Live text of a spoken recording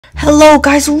Hello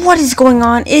guys, what is going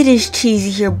on? It is Cheesy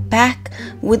here, back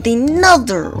with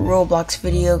another Roblox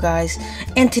video, guys.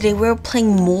 And today we're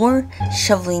playing more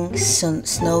Shoveling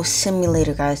Snow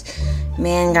Simulator, guys.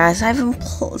 Man, guys, I've been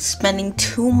spending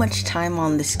too much time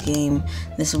on this game,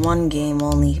 this one game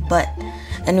only. But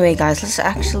anyway, guys, let's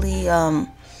actually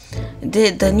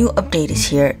the new update is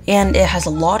here, and it has a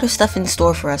lot of stuff in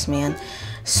store for us, man.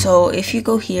 So if you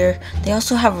go here, they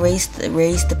also have raised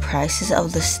the prices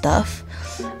of the stuff.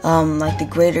 Like the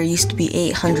grader used to be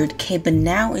 800k, but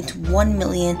now it's 1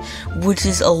 million, which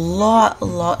is a lot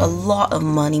of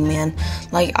money, man.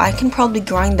 Like I can probably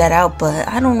grind that out, but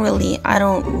I don't really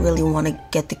want to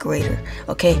get the grader.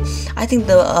 Okay, I think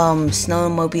the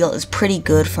snowmobile is pretty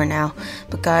good for now.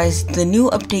 But guys, the new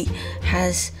update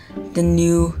has the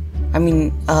new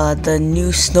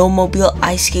snowmobile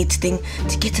ice skates thing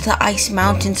to get to the ice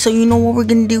mountain. So you know what we're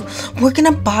gonna do? We're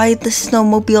gonna buy the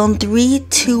snowmobile in 3,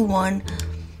 2, 1.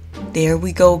 There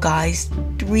we go, guys.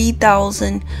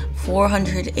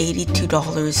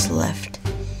 $3,482 left.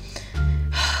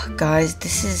 Guys,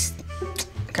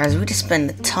 we just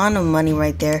spent a ton of money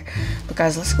right there. But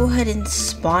guys, let's go ahead and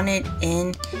spawn it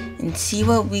in and see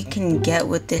what we can get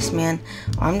with this, man.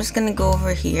 I'm just gonna go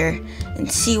over here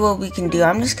and see what we can do.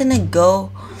 I'm just gonna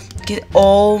go get,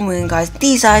 oh man, guys,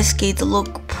 these ice skates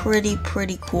look pretty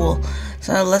cool.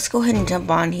 So let's go ahead and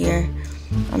jump on here.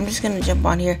 I'm just gonna jump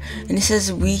on here, and it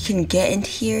says we can get into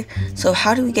here. So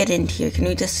how do we get into here? Can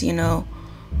we just, oh,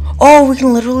 we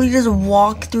can literally just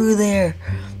walk through there.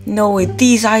 No way,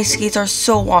 these ice skates are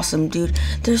so awesome, dude.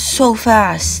 They're so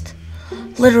fast.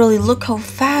 Literally, look how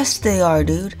fast they are,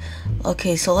 dude.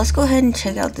 Okay, so let's go ahead and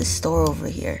check out this store over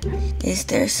here. Is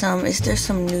there some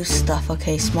new stuff?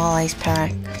 Okay, small ice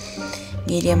pack,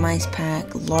 medium ice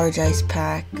pack, large ice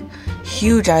pack,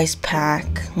 huge ice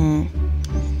pack.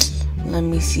 Let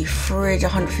me see. Fridge,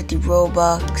 150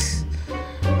 Robux.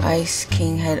 Ice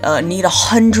King head. Need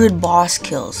 100 boss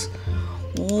kills.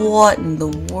 What in the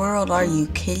world? Are you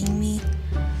kidding me?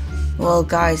 Well,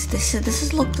 guys, this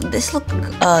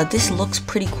looks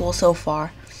pretty cool so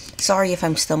far. Sorry if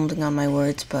I'm stumbling on my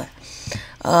words, but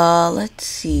let's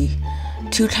see.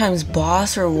 2 times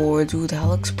boss rewards. Ooh, that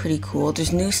looks pretty cool.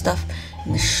 There's new stuff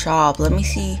in the shop. Let me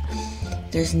see.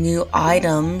 There's new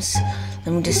items.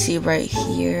 Let me just see right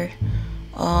here.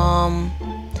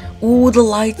 Ooh, the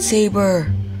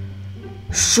lightsaber.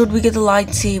 Should we get the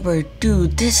lightsaber?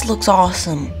 Dude, this looks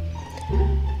awesome.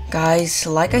 Guys,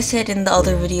 like I said in the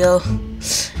other video,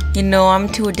 I'm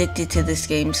too addicted to this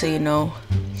game, so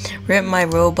rip my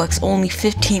Robux. Only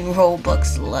 15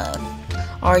 Robux left.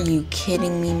 Are you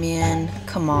kidding me, man?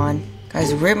 Come on.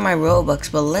 Guys, rip my Robux,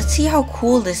 but let's see how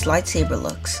cool this lightsaber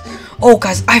looks. Oh,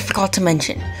 guys, I forgot to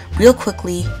mention, real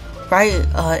quickly, right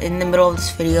in the middle of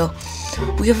this video,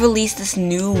 we have released this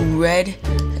new red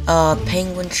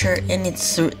penguin shirt, and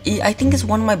I think it's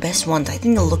one of my best ones. I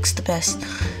think it looks the best.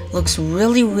 It looks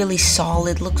really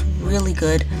solid, looks really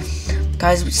good.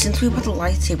 Guys, since we bought the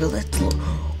lightsaber, let's look.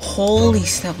 Holy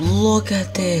snap, look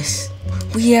at this.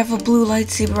 We have a blue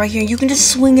lightsaber right here. You can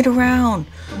just swing it around.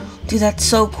 Dude, that's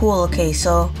so cool. Okay,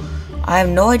 so I have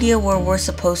no idea where we're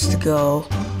supposed to go.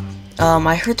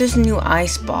 I heard there's a new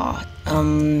ice bot.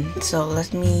 So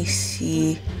let me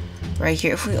see. Right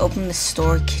here, if we open the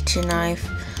store, kitchen knife,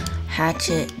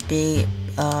 hatchet, bait,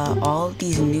 all of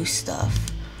these new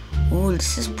stuff. Ooh,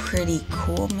 this is pretty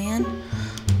cool, man.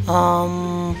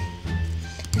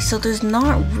 So there's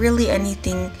not really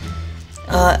anything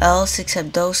else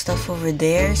except those stuff over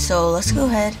there. So let's go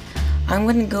ahead. I'm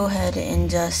gonna go ahead and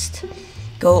just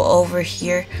go over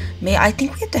here. I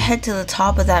think we have to head to the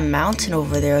top of that mountain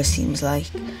over there, it seems like.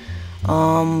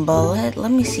 But let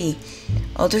me see.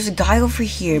 Oh, there's a guy over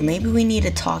here. Maybe we need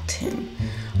to talk to him.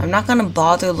 I'm not gonna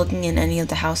bother looking in any of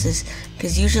the houses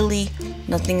because usually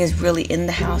nothing is really in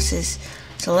the houses.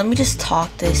 So let me just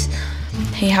talk this.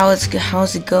 Hey, how's it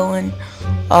going?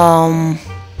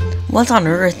 What on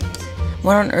earth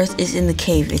is in the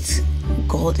cave? It's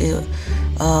gold.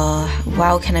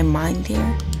 Wow, can I mine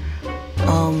there?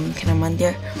 Can I mine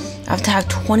there? I have to have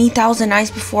 20,000 ice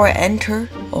before I enter.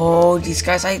 Oh, these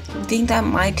guys, I think that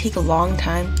might take a long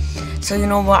time. So you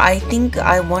know what? I think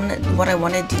what I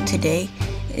want to do today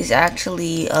is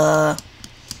actually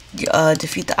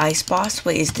defeat the ice boss.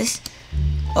 Wait, is this?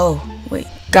 Oh, wait,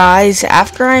 guys.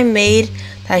 After I made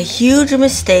that huge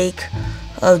mistake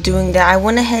of doing that, I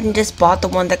went ahead and just bought the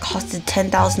one that costed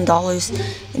 $10,000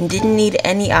 and didn't need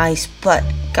any ice. But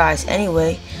guys,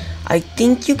 anyway, I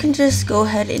think you can just go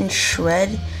ahead and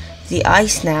shred the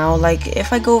ice now. Like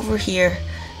if I go over here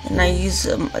and I use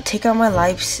take out my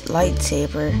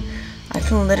lightsaber, I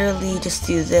can literally just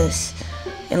do this,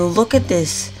 and look at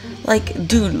this. Like,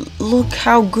 dude, look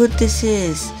how good this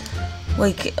is.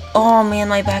 Like, oh man,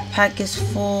 my backpack is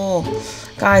full.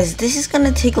 Guys, this is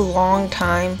gonna take a long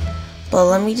time, but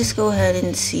let me just go ahead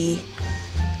and see.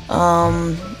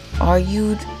 Are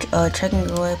you trekking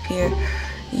your way up here?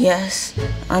 Yes,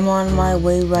 I'm on my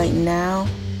way right now.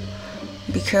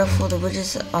 Be careful, the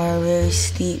ridges are very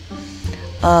steep.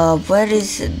 What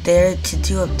is there to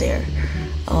do up there?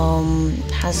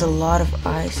 Has a lot of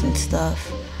ice and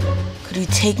stuff. Could you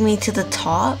take me to the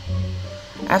top?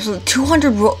 Absolutely.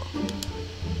 200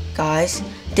 guys,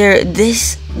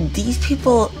 these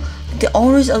people, the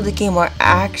owners of the game are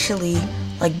actually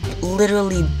like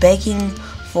literally begging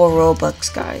for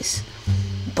Robux, guys.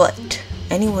 But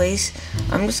anyways,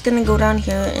 I'm just gonna go down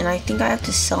here, and I think I have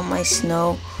to sell my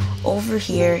snow over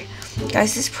here.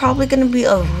 Guys, this is probably gonna be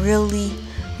a really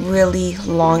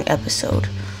long episode.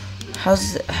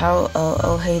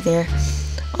 Oh hey there.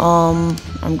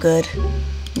 I'm good.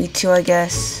 Me too, I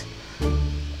guess.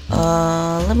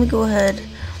 Let me go ahead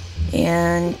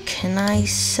and can I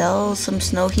sell some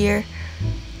snow here?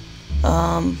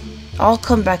 I'll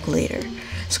come back later.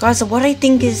 So guys, what I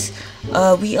think is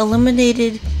we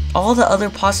eliminated all the other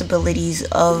possibilities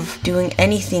of doing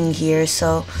anything here,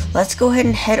 so let's go ahead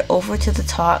and head over to the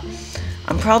top.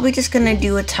 I'm probably just gonna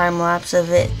do a time lapse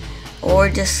of it, or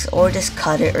just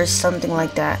cut it or something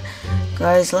like that.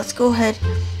 Guys, let's go ahead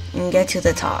and get to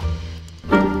the top.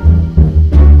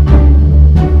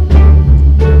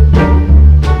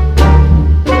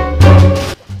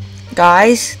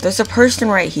 Guys, there's a person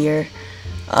right here,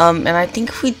 and I think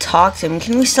if we talk to him,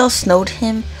 can we sell snow to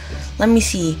him? Let me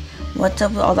see. What's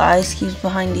up with all the ice cubes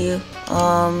behind you?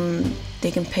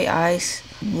 They can pay ice.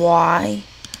 Why?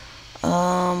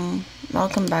 I'll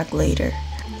come back later.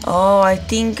 Oh, I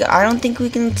don't think we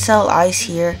can sell ice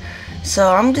here,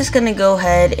 so I'm just gonna go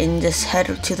ahead and just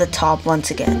head to the top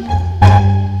once again.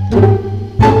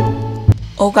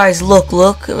 Oh guys,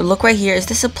 look right here. Is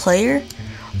this a player?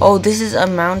 Oh, this is a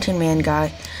mountain man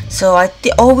guy. So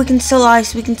oh, we can sell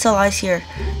ice. We can sell ice here.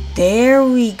 There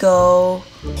we go.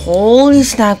 Holy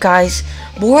snap, guys.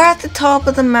 We're at the top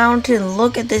of the mountain.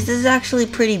 Look at this. This is actually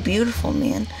pretty beautiful,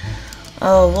 man.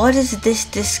 Oh, what is this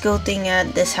disco thing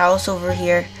at this house over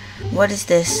here? What is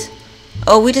this?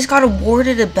 Oh, we just got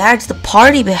awarded a badge. The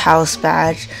party house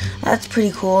badge. That's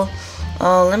pretty cool.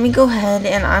 Let me go ahead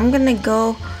and I'm gonna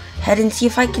go ahead and see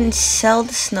if I can sell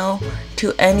the snow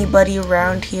to anybody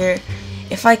around here.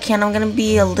 If I can, I'm gonna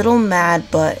be a little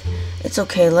mad, but it's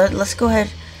okay. Let's go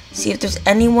ahead, see if there's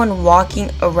anyone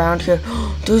walking around here.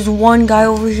 There's one guy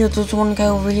over here. There's one guy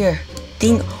over here.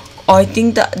 I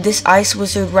think that this ice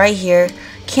wizard right here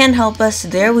can help us.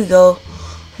 There we go.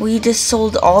 We just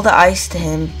sold all the ice to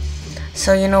him.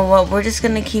 So you know what? We're just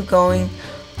gonna keep going.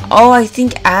 Oh, I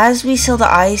think as we sell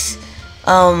the ice,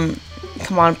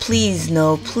 come on, please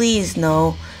no, please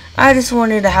no. I just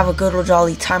wanted to have a good old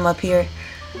jolly time up here.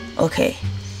 Okay,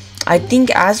 I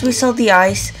think as we sell the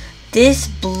ice, this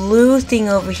blue thing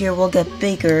over here will get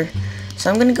bigger. So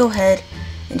I'm gonna go ahead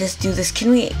and just do this. Can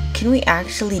we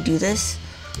actually do this?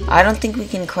 I don't think we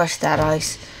can crush that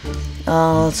ice.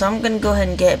 So I'm gonna go ahead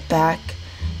and get back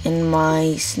in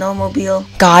my snowmobile.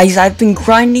 Guys, I've been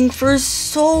grinding for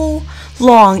so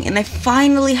long, and I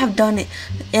finally have done it.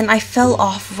 And I fell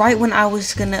off right when I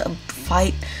was gonna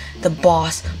fight the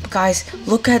boss. But guys,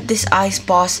 look at this ice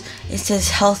boss. It says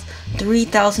health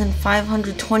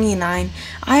 3,529.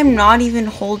 I am not even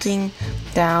holding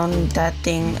down that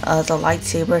thing, the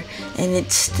lightsaber, and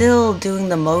it's still doing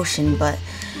the motion. But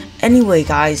anyway,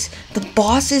 guys, the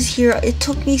boss is here. It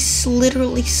took me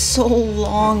literally so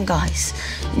long, guys,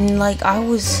 and like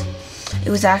it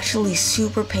was actually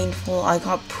super painful. I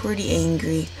got pretty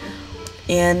angry.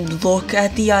 And look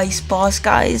at the ice boss,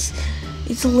 guys.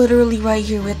 It's literally right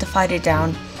here. We have to fight it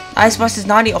down. Ice boss is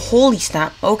not holy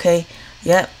snap. Okay.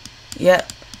 Yep.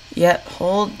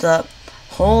 Hold up.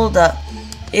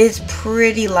 It's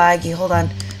pretty laggy. Hold on,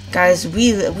 guys.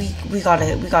 We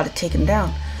gotta take him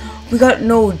down.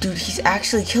 No, dude. He's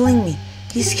actually killing me.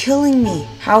 He's killing me.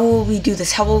 How will we do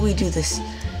this?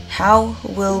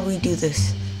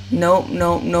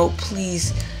 No,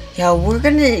 please. Yeah,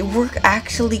 we're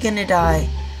actually gonna die.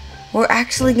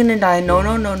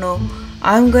 No.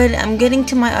 I'm good. I'm getting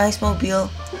to my ice mobile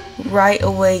right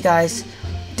away, guys.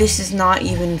 This is not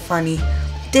even funny.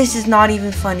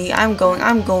 I'm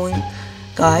going.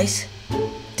 Guys,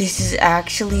 this is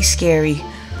actually scary.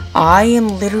 I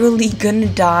am literally gonna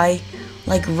die,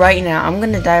 like right now. I'm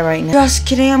gonna die right now. Just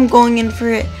kidding. I'm going in for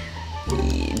it.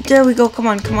 There we go. Come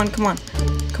on.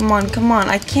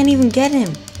 I can't even get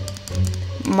him.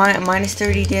 Minus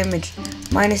 30 damage.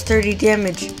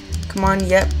 Come on.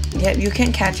 Yep. You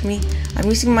can't catch me. I'm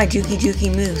using my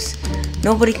juki moves.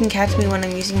 Nobody can catch me when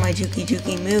I'm using my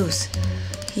juki moves.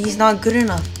 He's not good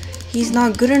enough. He's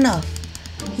not good enough.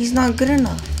 He's not good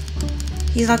enough.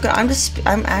 He's not good.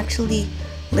 I'm actually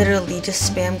literally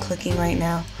just spam clicking right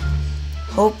now,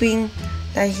 hoping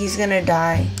that he's gonna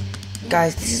die.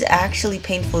 Guys, this is actually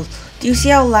painful. Do you see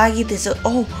how laggy this is?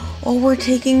 Oh, we're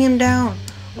taking him down.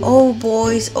 Oh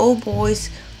boys,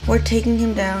 we're taking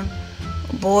him down.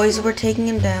 Boys, we're taking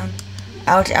him down.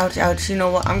 Ouch, ouch, ouch. You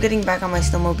know what? I'm getting back on my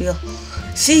snowmobile.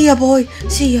 See ya, boy.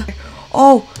 See ya.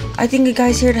 Oh, I think a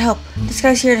guy's here to help. This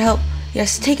guy's here to help.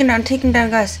 Yes, take him down,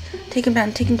 guys. Take him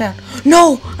down.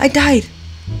 No, I died.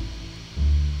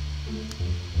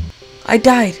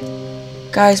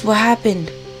 Guys, what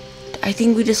happened? I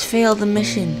think we just failed the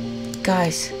mission.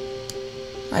 Guys,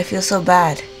 I feel so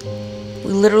bad.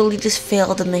 We literally just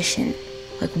failed the mission.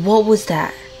 Like, what was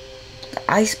that? The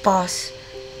ice boss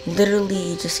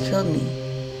literally just killed me.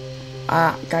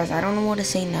 Guys, I don't know what to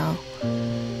say now.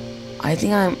 I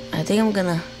think I'm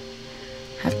gonna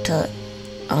have to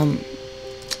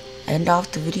end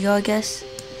off the video, I guess.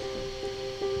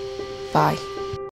 Bye.